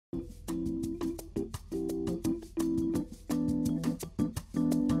Hello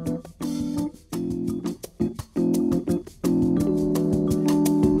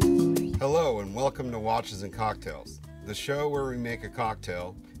and welcome to Watches and Cocktails, the show where we make a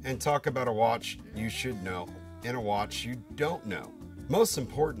cocktail and talk about a watch you should know and a watch you don't know. Most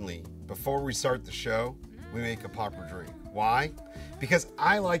importantly, before we start the show, we make a proper drink. Why? Because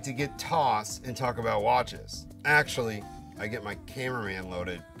I like to get tossed and talk about watches. Actually, I get my cameraman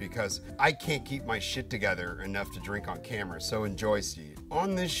loaded because I can't keep my shit together enough to drink on camera, so enjoy, Steve.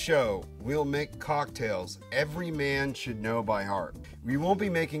 On this show, we'll make cocktails every man should know by heart. We won't be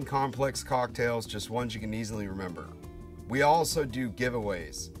making complex cocktails, just ones you can easily remember. We also do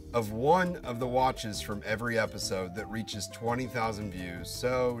giveaways of one of the watches from every episode that reaches 20,000 views,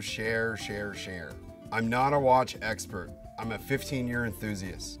 so share, share, share. I'm not a watch expert. I'm a 15-year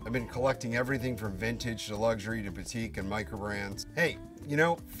enthusiast. I've been collecting everything from vintage to luxury to boutique and micro brands. Hey,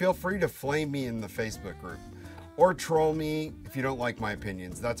 feel free to flame me in the Facebook group or troll me if you don't like my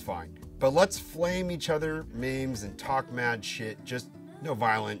opinions, that's fine. But let's flame each other, memes, and talk mad shit, just no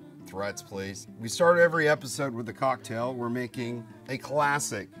violent threats, please. We start every episode with a cocktail. We're making a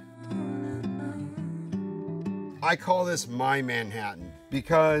classic. I call this my Manhattan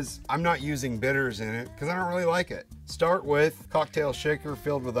because I'm not using bitters in it because I don't really like it. Start with cocktail shaker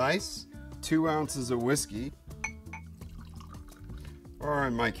filled with ice, 2 ounces of whiskey, or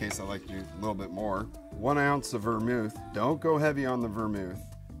in my case I like to do a little bit more, 1 ounce of vermouth. Don't go heavy on the vermouth.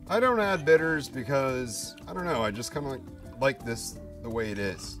 I don't add bitters because, I don't know, I just kind of like this the way it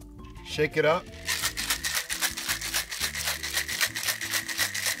is. Shake it up.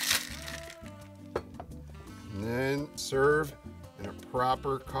 And then serve in a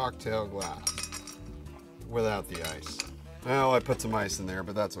proper cocktail glass without the ice. Well, I put some ice in there,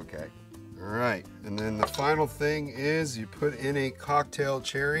 but that's okay. All right, and then the final thing is you put in a cocktail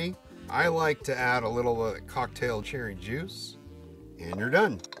cherry. I like to add a little cocktail cherry juice, and you're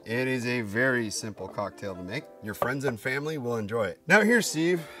done. It is a very simple cocktail to make. Your friends and family will enjoy it. Now here,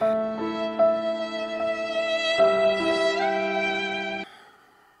 Steve.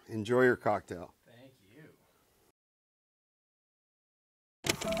 Enjoy your cocktail. Thank you.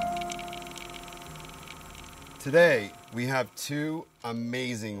 Today, we have 2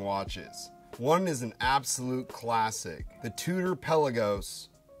 amazing watches. One is an absolute classic, the Tudor Pelagos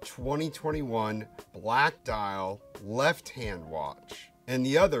 2021 black dial left-hand watch. And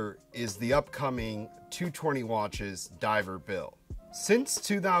the other is the upcoming 220 watches Diver Bill. Since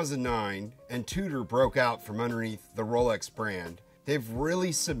 2009 and Tudor broke out from underneath the Rolex brand, they've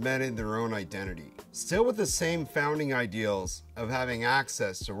really cemented their own identity. Still with the same founding ideals of having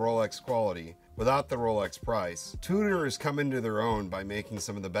access to Rolex quality without the Rolex price, Tudor has come into their own by making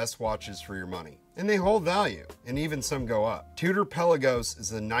some of the best watches for your money. And they hold value, and even some go up. Tudor Pelagos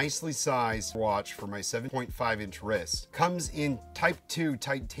is a nicely sized watch for my 7.5-inch wrist. Comes in Type 2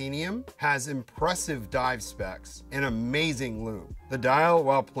 titanium, has impressive dive specs, and amazing lume. The dial,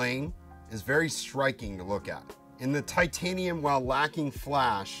 while plain, is very striking to look at. And the titanium, while lacking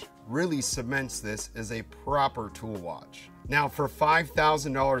flash, really cements this as a proper tool watch. Now, for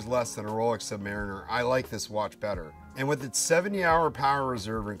 $5,000 less than a Rolex Submariner, I like this watch better. And with its 70-hour power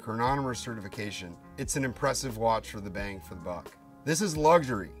reserve and chronometer certification, it's an impressive watch for the bang for the buck. This is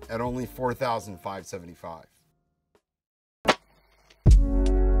luxury at only $4,575.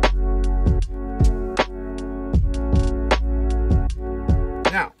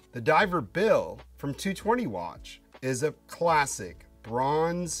 Now, the Diver Bill from 220 watch is a classic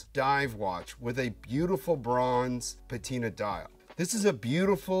bronze dive watch with a beautiful bronze patina dial. This is a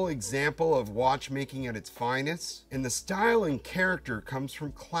beautiful example of watchmaking at its finest, and the style and character comes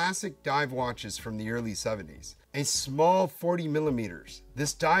from classic dive watches from the early 70s. A small 40 millimeters,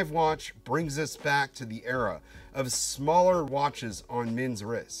 this dive watch brings us back to the era of smaller watches on men's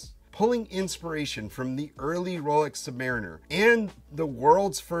wrists, pulling inspiration from the early Rolex Submariner and the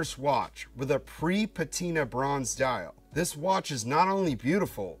world's first watch with a pre-patina bronze dial. This watch is not only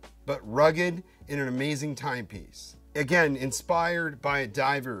beautiful, but rugged and an amazing timepiece. Again, inspired by a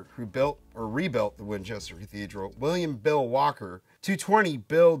diver who built or rebuilt the Winchester Cathedral, William Bill Walker, 220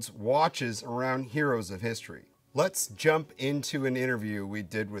 builds watches around heroes of history. Let's jump into an interview we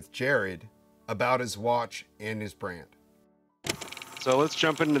did with Jared about his watch and his brand. So let's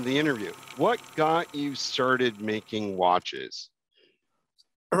jump into the interview. What got you started making watches?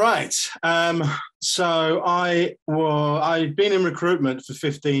 Right. So I'd been in recruitment for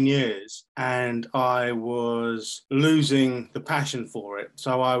 15 years and I was losing the passion for it.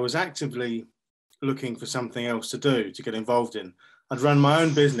 So I was actively looking for something else to do, to get involved in. I'd run my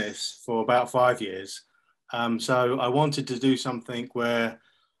own business for about 5 years. So I wanted to do something where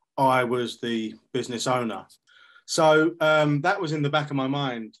I was the business owner. So that was in the back of my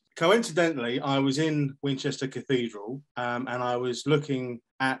mind. Coincidentally, I was in Winchester Cathedral and I was looking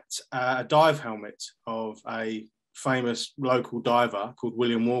at a dive helmet of a famous local diver called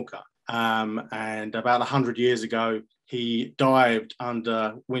William Walker. And about 100 years ago, he dived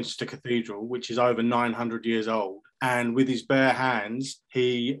under Winchester Cathedral, which is over 900 years old. And with his bare hands,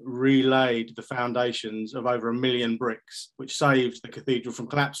 he relaid the foundations of over 1 million bricks, which saved the cathedral from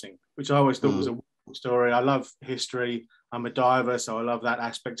collapsing, which I always thought was a wonderful story. I love history. I'm a diver, so I love that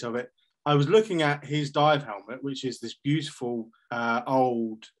aspect of it. I was looking at his dive helmet, which is this beautiful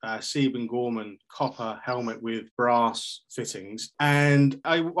old Sieben Gorman copper helmet with brass fittings. And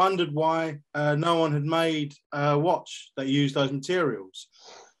I wondered why no one had made a watch that used those materials.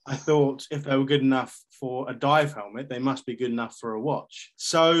 I thought if they were good enough for a dive helmet, they must be good enough for a watch.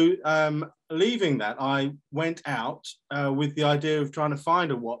 So leaving that, I went out with the idea of trying to find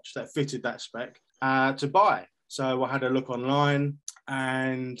a watch that fitted that spec to buy. So I had a look online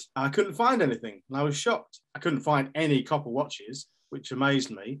and I couldn't find anything. And I was shocked. I couldn't find any copper watches, which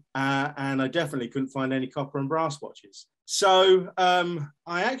amazed me. And I definitely couldn't find any copper and brass watches. So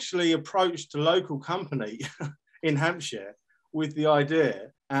I actually approached a local company in Hampshire with the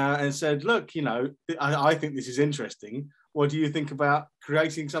idea and said, look, you know, I think this is interesting. What do you think about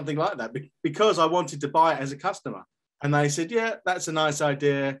creating something like that? Because I wanted to buy it as a customer. And they said, yeah, that's a nice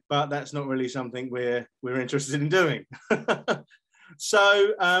idea, but that's not really something we're interested in doing.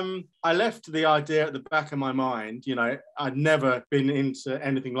 So I left the idea at the back of my mind. You know, I'd never been into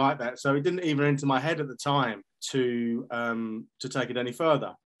anything like that. So it didn't even enter my head at the time to take it any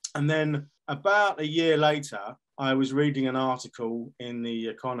further. And then about a year later, I was reading an article in The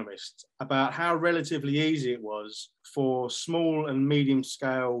Economist about how relatively easy it was for small and medium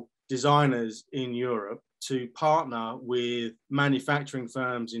scale designers in Europe to partner with manufacturing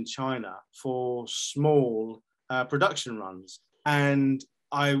firms in China for small production runs. And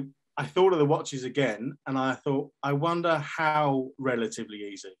I thought of the watches again, and I thought, I wonder how relatively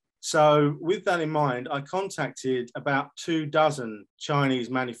easy. So with that in mind, I contacted about 24 Chinese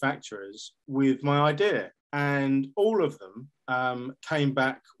manufacturers with my idea. And all of them came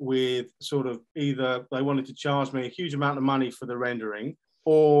back with sort of either they wanted to charge me a huge amount of money for the rendering,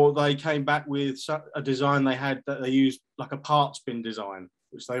 or they came back with a design they had that they used like a parts bin design,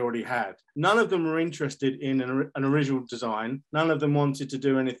 which they already had. None of them were interested in an original design. None of them wanted to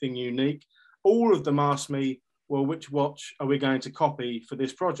do anything unique. All of them asked me, well, which watch are we going to copy for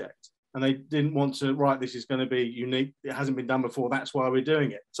this project? And they didn't want to, right, this is going to be unique. It hasn't been done before. That's why we're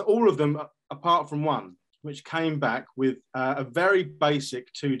doing it. So all of them, apart from one, which came back with a very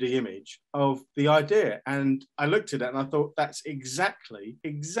basic 2D image of the idea. And I looked at it and I thought, that's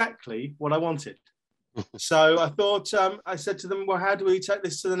exactly what I wanted. So I thought, I said to them, well, how do we take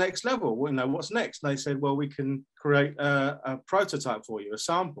this to the next level? Well, you know, what's next? And they said, well, we can create a prototype for you, a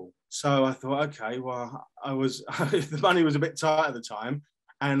sample. So I thought, okay, well, the money was a bit tight at the time,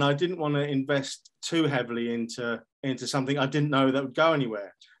 and I didn't want to invest too heavily into something I didn't know that would go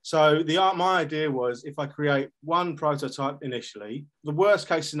anywhere. So my idea was, if I create one prototype initially, the worst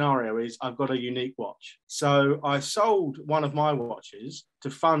case scenario is I've got a unique watch. So I sold one of my watches to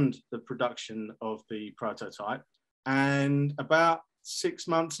fund the production of the prototype. And about 6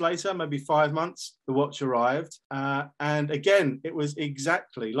 months later, maybe 5 months, the watch arrived. And again, it was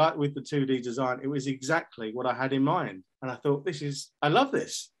exactly like with the 2D design, it was exactly what I had in mind. And I thought, I love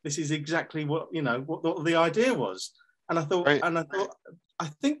this. This is exactly what the idea was. And I thought, right. I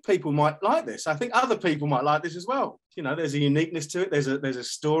think people might like this. I think other people might like this as well. You know, there's a uniqueness to it. There's a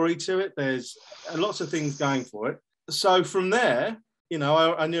story to it. There's lots of things going for it. So from there, you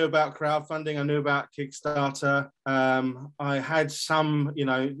know, I knew about crowdfunding. I knew about Kickstarter. I had some, you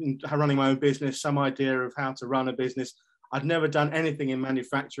know, running my own business, some idea of how to run a business. I'd never done anything in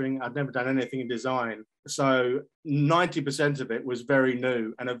manufacturing. I'd never done anything in design. So 90% of it was very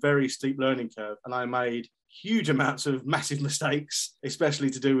new and a very steep learning curve. And I made huge amounts of massive mistakes, especially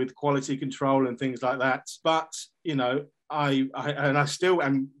to do with quality control and things like that. But, you know, I still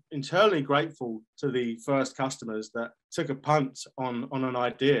am internally grateful to the first customers that took a punt on an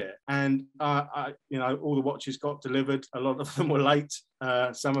idea. And, you know, all the watches got delivered. A lot of them were late.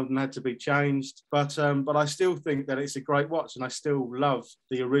 Some of them had to be changed. But I still think that it's a great watch, and I still love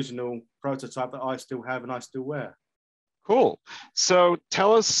the original prototype that I still have and I still wear. Cool. So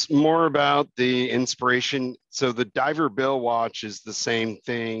tell us more about the inspiration. So the Diver Bill watch is the same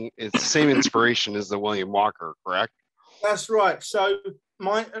thing. It's the same inspiration as the William Walker, correct? That's right. So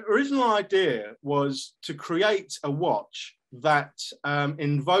my original idea was to create a watch that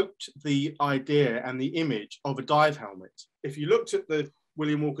invoked the idea and the image of a dive helmet. If you looked at the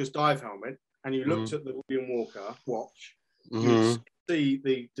William Walker's dive helmet and you looked Mhm. at the William Walker watch, you'd Mhm. see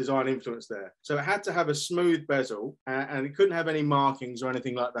the design influence there. So it had to have a smooth bezel and it couldn't have any markings or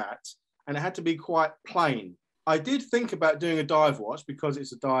anything like that. And it had to be quite plain. I did think about doing a dive watch because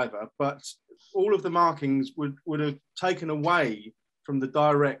it's a diver, but all of the markings would have taken away from the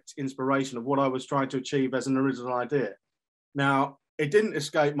direct inspiration of what I was trying to achieve as an original idea. Now, it didn't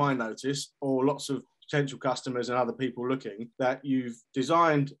escape my notice or lots of potential customers and other people looking that you've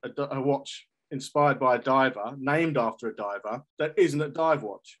designed a watch inspired by a diver, named after a diver, that isn't a dive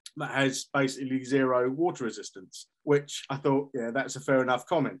watch, that has basically zero water resistance, which I thought, yeah, that's a fair enough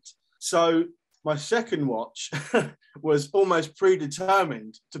comment. So my second watch was almost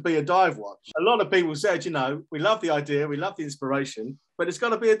predetermined to be a dive watch. A lot of people said, you know, we love the idea, we love the inspiration, but it's got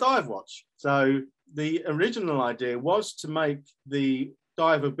to be a dive watch. So the original idea was to make the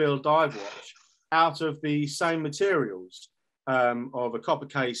Diver Bill dive watch out of the same materials of a copper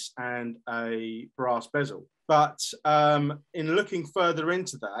case and a brass bezel. But in looking further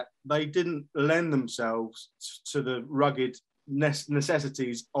into that, they didn't lend themselves to the rugged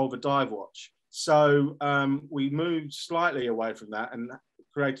necessities of a dive watch. So we moved slightly away from that and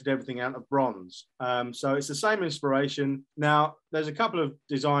created everything out of bronze. So it's the same inspiration. Now, there's a couple of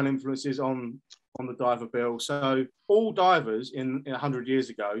design influences on the diver bill. So all divers in 100 years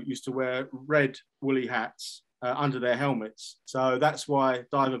ago used to wear red woolly hats under their helmets. So that's why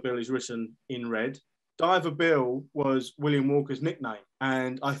diver bill is written in red. Diver Bill was William Walker's nickname.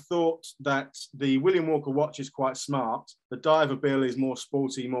 And I thought that the William Walker watch is quite smart. The Diver Bill is more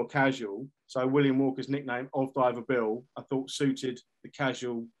sporty, more casual. So William Walker's nickname of Diver Bill, I thought suited the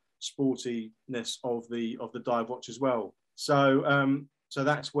casual sportiness of the dive watch as well. So so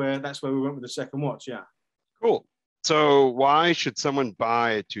that's where we went with the second watch. Yeah. Cool. So why should someone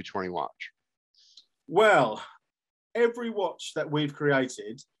buy a 220 watch? Well, every watch that we've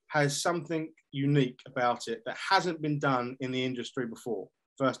created has something unique about it that hasn't been done in the industry before,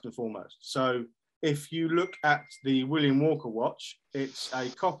 first and foremost. So if you look at the William Walker watch, it's a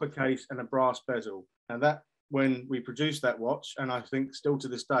copper case and a brass bezel. And that, when we produced that watch, and I think still to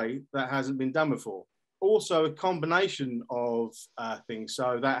this day, that hasn't been done before. Also a combination of things.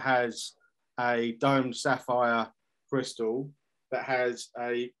 So that has a domed sapphire crystal, that has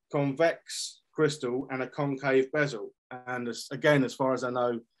a convex crystal and a concave bezel. And again, as far as I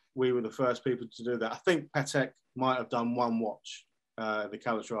know, we were the first people to do that. I think Patek might have done one watch, the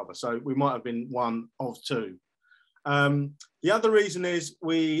Calatrava. So we might have been one of two. The other reason is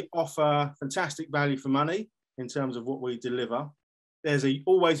we offer fantastic value for money in terms of what we deliver. There's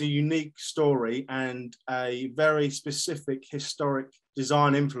always a unique story and a very specific historic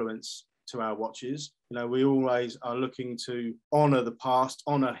design influence to our watches. You know, we always are looking to honor the past,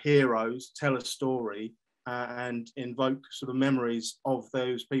 honor heroes, tell a story, and invoke sort of memories of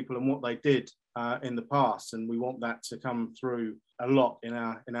those people and what they did in the past. And we want that to come through a lot in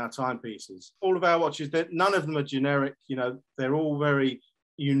our timepieces. All of our watches, none of them are generic. You know, they're all very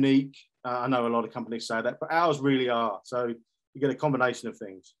unique. I know a lot of companies say that, but ours really are. So you get a combination of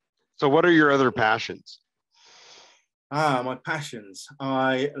things. So what are your other passions? My passions.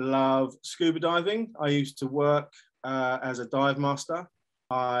 I love scuba diving. I used to work as a dive master.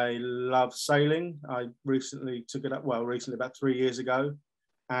 I love sailing. I recently took it up, recently about 3 years ago.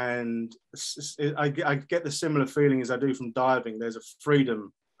 And I get the similar feeling as I do from diving. There's a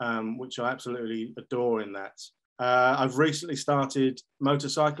freedom, which I absolutely adore in that. I've recently started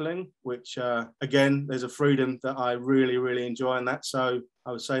motorcycling, which again, there's a freedom that I really, really enjoy in that. So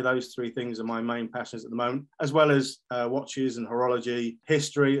I would say those three things are my main passions at the moment, as well as watches and horology,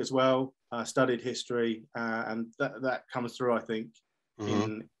 history as well. I studied history, and that comes through, I think,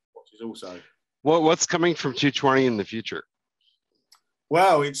 in watches also. What's coming from 220 in the future?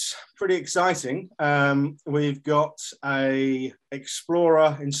 Well, it's pretty exciting. We've got a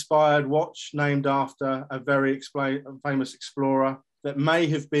explorer-inspired watch named after a very famous explorer that may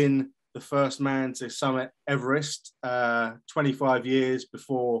have been the first man to summit Everest 25 years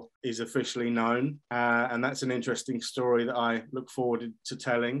before he's officially known. And that's an interesting story that I look forward to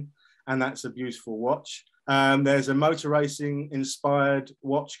telling. And that's a beautiful watch. There's a motor racing inspired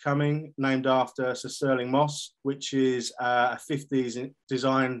watch coming named after Sir Stirling Moss, which is a 50s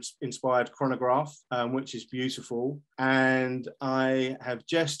design inspired chronograph, which is beautiful. And I have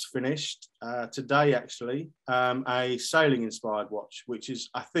just finished today, actually, a sailing inspired watch, which is,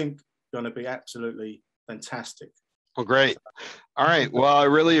 I think, going to be absolutely fantastic. Well, great. All right. Well, I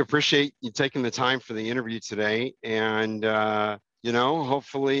really appreciate you taking the time for the interview today. And,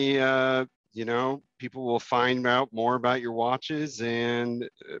 hopefully, people will find out more about your watches and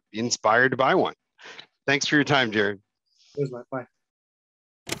be inspired to buy one. Thanks for your time, Jared. Cheers, mate. Bye.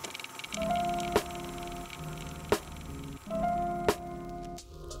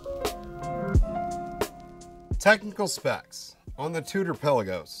 Technical specs. On the Tudor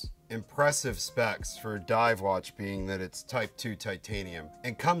Pelagos, impressive specs for a dive watch being that it's Type 2 titanium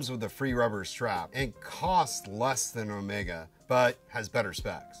and comes with a free rubber strap and costs less than Omega, but has better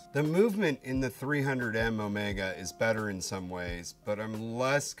specs. The movement in the 300M Omega is better in some ways, but I'm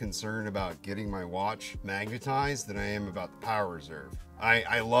less concerned about getting my watch magnetized than I am about the power reserve.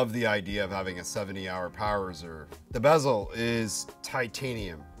 I love the idea of having a 70-hour power reserve. The bezel is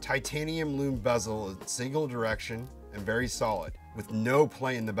titanium. Titanium lume bezel in single direction and very solid, with no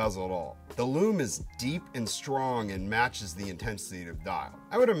play in the bezel at all. The lume is deep and strong and matches the intensity of the dial.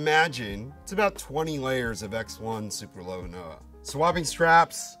 I would imagine it's about 20 layers of X1 Super Low Noah. Swapping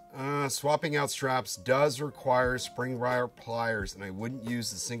straps. Swapping out straps does require spring wire pliers, and I wouldn't use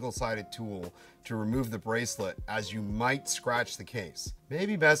the single-sided tool to remove the bracelet, as you might scratch the case.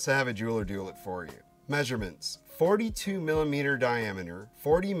 Maybe best to have a jeweler do it for you. Measurements: 42mm diameter,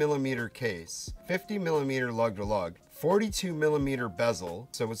 40mm case, 50mm lug-to-lug, 42mm bezel,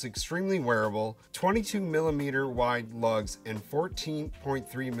 so it's extremely wearable, 22mm wide lugs, and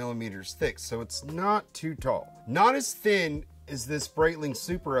 14.3mm thick, so it's not too tall. Not as thin as this Breitling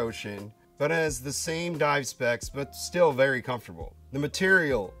Super Ocean, but has the same dive specs, but still very comfortable. The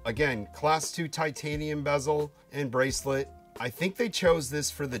material, again, Class 2 titanium bezel and bracelet. I think they chose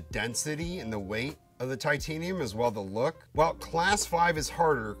this for the density and the weight of the titanium as well, the look. While Class 5 is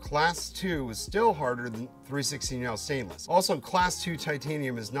harder, Class 2 is still harder than 316L stainless. Also, Class 2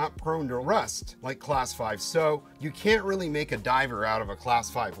 titanium is not prone to rust like Class 5, so you can't really make a diver out of a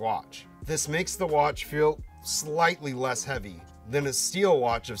Class 5 watch. This makes the watch feel slightly less heavy than a steel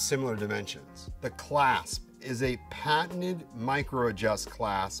watch of similar dimensions. The clasp is a patented micro adjust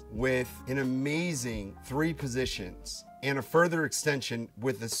clasp with an amazing 3 positions and a further extension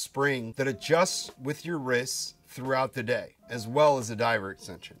with a spring that adjusts with your wrists throughout the day, as well as a diver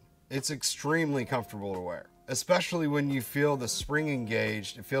extension. It's extremely comfortable to wear, especially when you feel the spring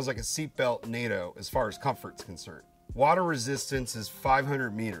engaged. It feels like a seatbelt NATO as far as comfort's concerned. Water resistance is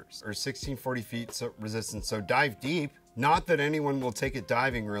 500 meters or 1640 feet resistance, so dive deep. Not that anyone will take it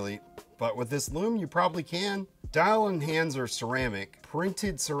diving really, but with this lume you probably can. Dial and hands are ceramic,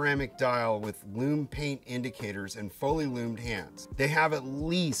 printed ceramic dial with lume paint indicators and fully lumed hands. They have at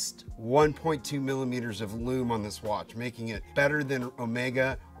least 1.2 millimeters of lume on this watch, making it better than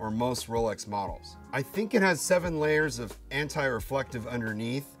Omega or most Rolex models. I think it has 7 layers of anti-reflective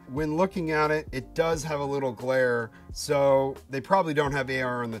underneath. When looking at it, it does have a little glare, so they probably don't have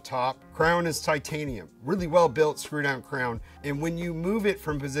AR on the top. Crown is titanium, really well built screw down crown, and when you move it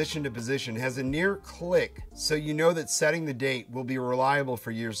from position to position, it has a near click, so you know that setting the date will be reliable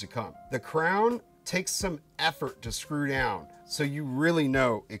for years to come. The crown takes some effort to screw down, so you really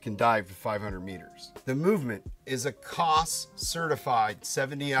know it can dive to 500 meters. The movement is a COS certified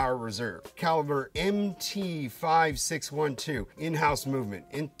 70-hour reserve, caliber MT5612 in-house movement.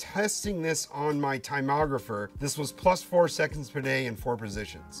 In testing this on my timographer, this was +4 seconds per day in 4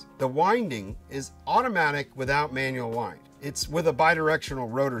 positions. The winding is automatic without manual wind. It's with a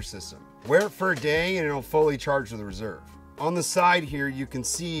bidirectional rotor system. Wear it for a day and it'll fully charge the reserve. On the side here, you can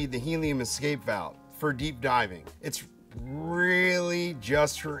see the helium escape valve for deep diving. It's really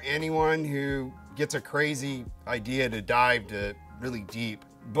just for anyone who gets a crazy idea to dive to really deep,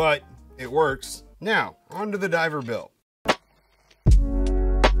 but it works. Now, onto the diver bill.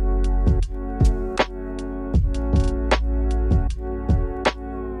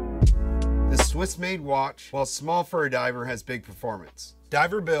 The Swiss-made watch, while small for a diver, has big performance.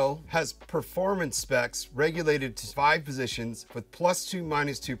 Diver bill has performance specs regulated to 5 positions with +2,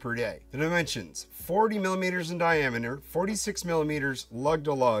 -2 per day. The dimensions: 40 millimeters in diameter, 46 millimeters lug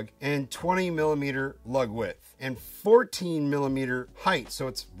to lug, and 20 millimeter lug width, and 14 millimeter height, so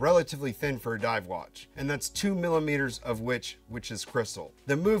it's relatively thin for a dive watch. And that's 2 millimeters of which is crystal.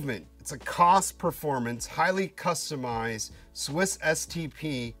 The movement: it's a cost performance, highly customized Swiss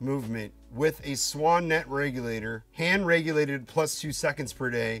STP movement with a swan net regulator, hand regulated +2 seconds per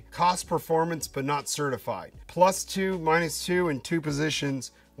day, cost performance but not certified, +2, -2 in 2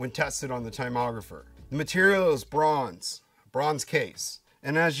 positions when tested on the timographer. The material is bronze case,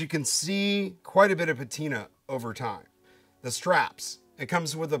 and as you can see, quite a bit of patina over time. The straps: it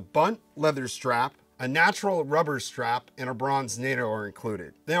comes with a bunt leather strap, a natural rubber strap, and a bronze NATO are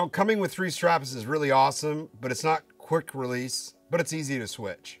included. Now, coming with 3 straps is really awesome, but it's not quick release, but it's easy to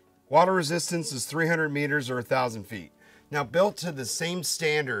switch. Water resistance is 300 meters or 1,000 feet. Now, built to the same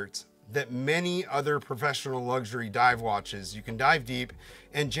standards that many other professional luxury dive watches, you can dive deep,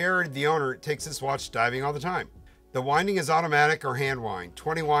 and Jared, the owner, takes this watch diving all the time. The winding is automatic or hand wind,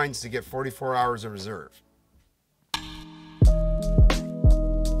 20 winds to get 44 hours of reserve.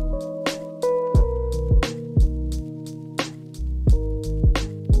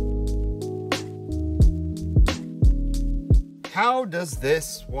 How does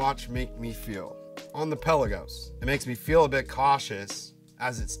this watch make me feel? On the Pelagos, it makes me feel a bit cautious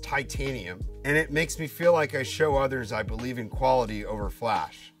as it's titanium, and it makes me feel like I show others I believe in quality over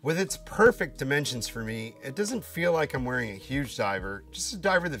flash. With its perfect dimensions for me, it doesn't feel like I'm wearing a huge diver, just a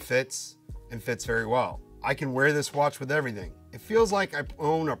diver that fits and fits very well. I can wear this watch with everything. It feels like I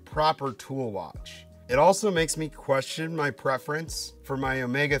own a proper tool watch. It also makes me question my preference for my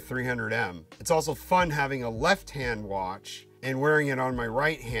Omega 300M. It's also fun having a left-hand watch and wearing it on my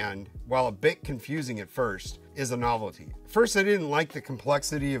right hand, while a bit confusing at first, is a novelty. First, I didn't like the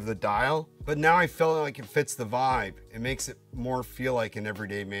complexity of the dial, but now I feel like it fits the vibe. It makes it more feel like an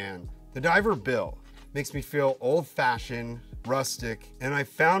everyday man. The diver bill makes me feel old-fashioned, rustic, and I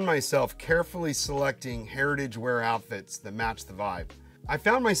found myself carefully selecting heritage wear outfits that match the vibe. I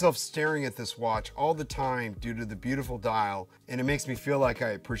found myself staring at this watch all the time due to the beautiful dial, and it makes me feel like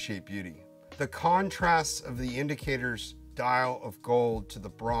I appreciate beauty. The contrast of the indicator's dial of gold to the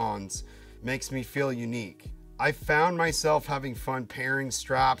bronze makes me feel unique. I found myself having fun pairing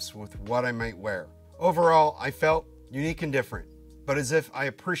straps with what I might wear. Overall, I felt unique and different, but as if I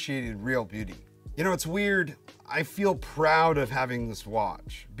appreciated real beauty. You know, it's weird. I feel proud of having this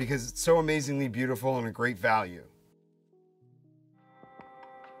watch because it's so amazingly beautiful and a great value.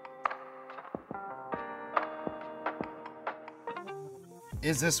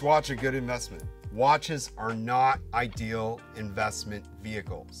 Is this watch a good investment? Watches are not ideal investment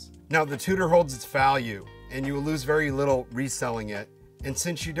vehicles. Now, the Tudor holds its value and you will lose very little reselling it. And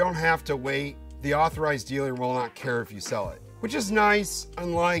since you don't have to wait, the authorized dealer will not care if you sell it, which is nice.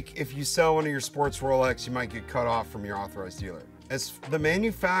 Unlike if you sell one of your sports Rolex, you might get cut off from your authorized dealer. As the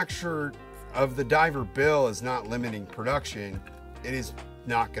manufacturer of the diver bill is not limiting production, it is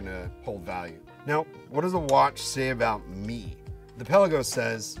not gonna hold value. Now, what does the watch say about me? The Pelagos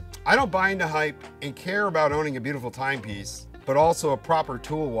says, I don't buy into hype and care about owning a beautiful timepiece, but also a proper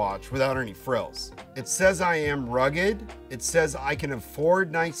tool watch without any frills. It says I am rugged. It says I can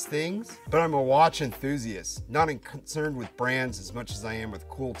afford nice things, but I'm a watch enthusiast, not concerned with brands as much as I am with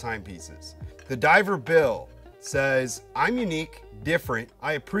cool timepieces. The diver bill says I'm unique, different.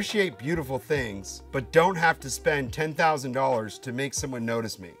 I appreciate beautiful things, but don't have to spend $10,000 to make someone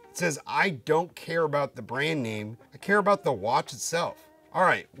notice me. It says I don't care about the brand name. I care about the watch itself. All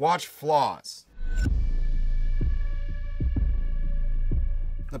right, watch flaws.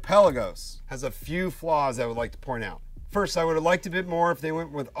 The Pelagos has a few flaws I would like to point out. First, I would have liked a bit more if they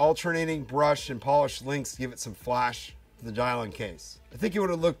went with alternating brush and polished links to give it some flash to the dial and case. I think it would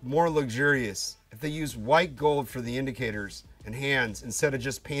have looked more luxurious if they used white gold for the indicators and hands instead of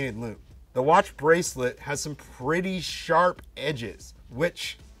just painted loop. The watch bracelet has some pretty sharp edges,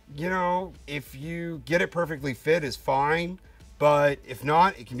 which, you know, if you get it perfectly fit is fine, but if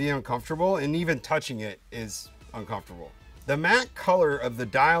not, it can be uncomfortable, and even touching it is uncomfortable. The matte color of the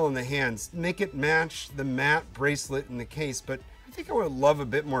dial and the hands make it match the matte bracelet in the case, but I think I would love a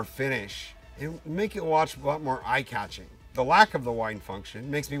bit more finish and make it watch a lot more eye-catching. The lack of the wind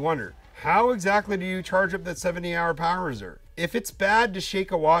function makes me wonder, how exactly do you charge up that 70-hour power reserve? If it's bad to shake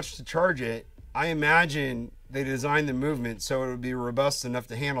a watch to charge it, I imagine they designed the movement so it would be robust enough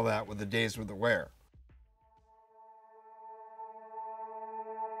to handle that with a day's worth of wear.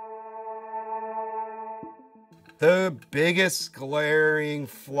 The biggest glaring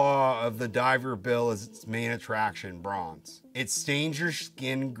flaw of the diver bill is its main attraction, bronze. It stains your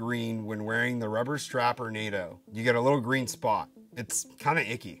skin green when wearing the rubber strap or NATO. You get a little green spot. It's kind of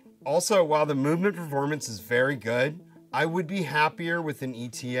icky. Also, while the movement performance is very good, I would be happier with an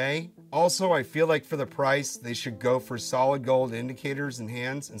ETA. Also, I feel like for the price, they should go for solid gold indicators and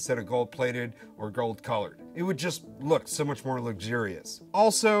hands instead of gold plated or gold colored. It would just look so much more luxurious.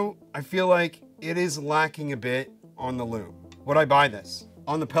 Also, I feel like it is lacking a bit on the loom. Would I buy this?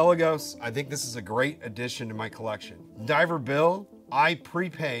 On the Pelagos, I think this is a great addition to my collection. Diver bill, I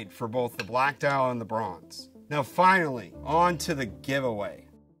prepaid for both the black dial and the bronze. Now finally, on to the giveaway.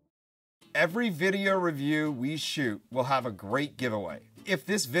 Every video review we shoot will have a great giveaway. If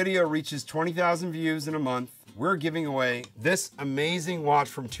this video reaches 20,000 views in a month, we're giving away this amazing watch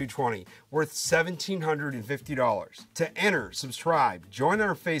from 220 worth $1,750. To enter, subscribe, join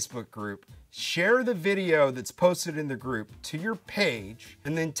our Facebook group, share the video that's posted in the group to your page,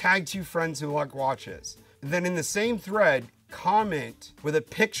 and then tag 2 friends who like watches. And then in the same thread, comment with a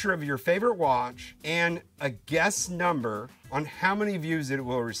picture of your favorite watch and a guess number on how many views it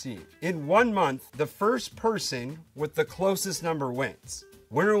will receive. In 1 month, the first person with the closest number wins.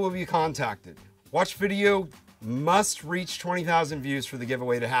 Winner will be contacted. Watch video must reach 20,000 views for the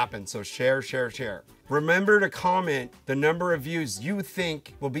giveaway to happen, so share, share, share. Remember to comment the number of views you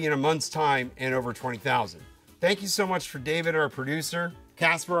think will be in a month's time and over 20,000. Thank you so much for David, our producer,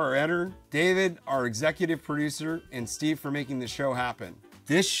 Casper, our editor, David, our executive producer, and Steve for making the show happen.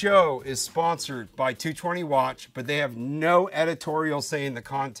 This show is sponsored by 220 Watch, but they have no editorial say in the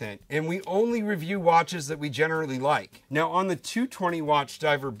content, and we only review watches that we generally like. Now, on the 220 Watch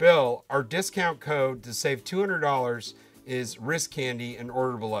Diver bill, our discount code to save $200 is Wrist Candy and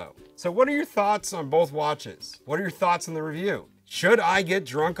order below. So what are your thoughts on both watches? What are your thoughts on the review? Should I get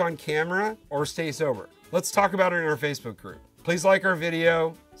drunk on camera or stay sober? Let's talk about it in our Facebook group. Please like our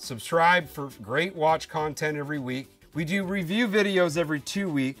video, subscribe for great watch content every week. We do review videos every 2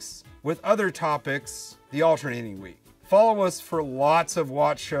 weeks with other topics the alternating week. Follow us for lots of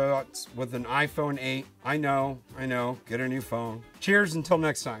watch shots with an iPhone 8. I know, get a new phone. Cheers until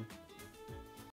next time.